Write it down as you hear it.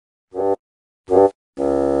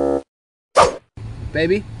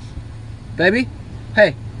baby, baby,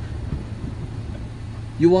 hey,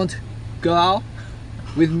 you want to go out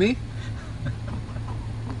with me?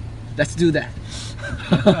 Let's do that.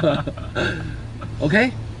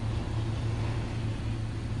 Okay?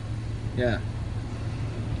 Yeah.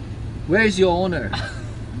 Where is your owner?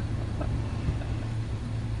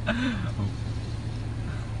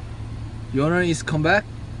 Your owner is come back?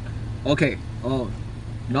 Okay. Oh,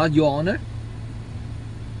 not your owner?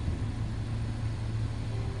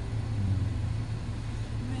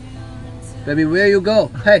 Baby, where you go?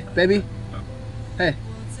 Hey, baby. Hey.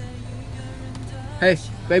 Hey,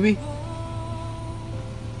 baby.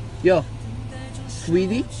 Yo.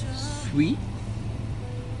 Sweetie? Sweet?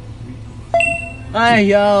 Hey,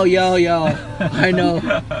 yo.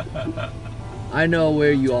 I know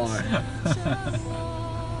where you are.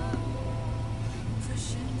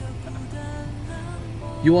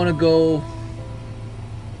 You wanna go,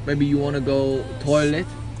 maybe you wanna go toilet,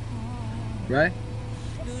 right?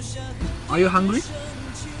 Are you hungry?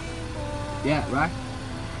 Yeah, right?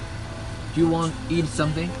 Do you want to eat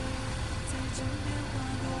something?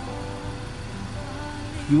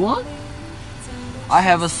 You want? I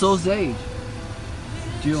have a sausage.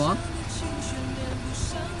 Do you want?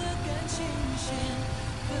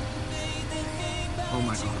 Oh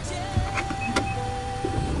my god.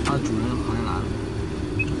 他的主人好像来了。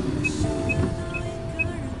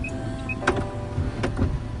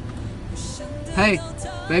Hey,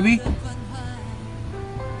 baby.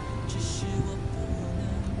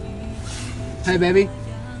 Hey, baby.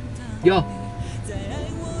 Yo.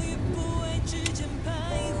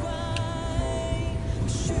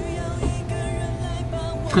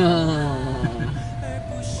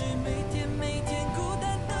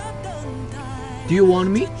 Do you want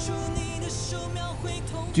me?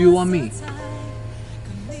 Do you want me?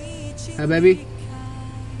 Hey, baby.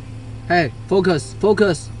 Hey, focus,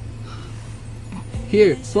 focus.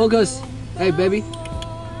 Here, focus. Hey, baby.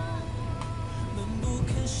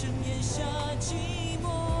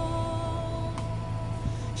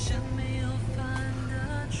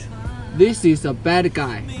 This is a bad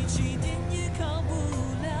guy.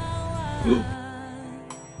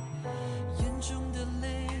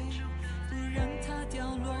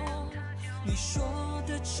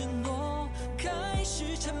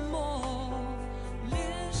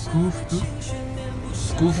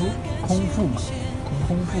辜负，空腹嘛，空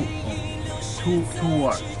腹，too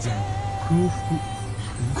word，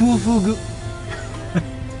辜负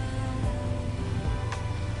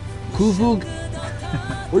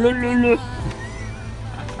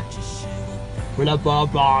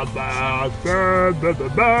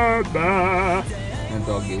，And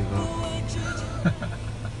dog gave up.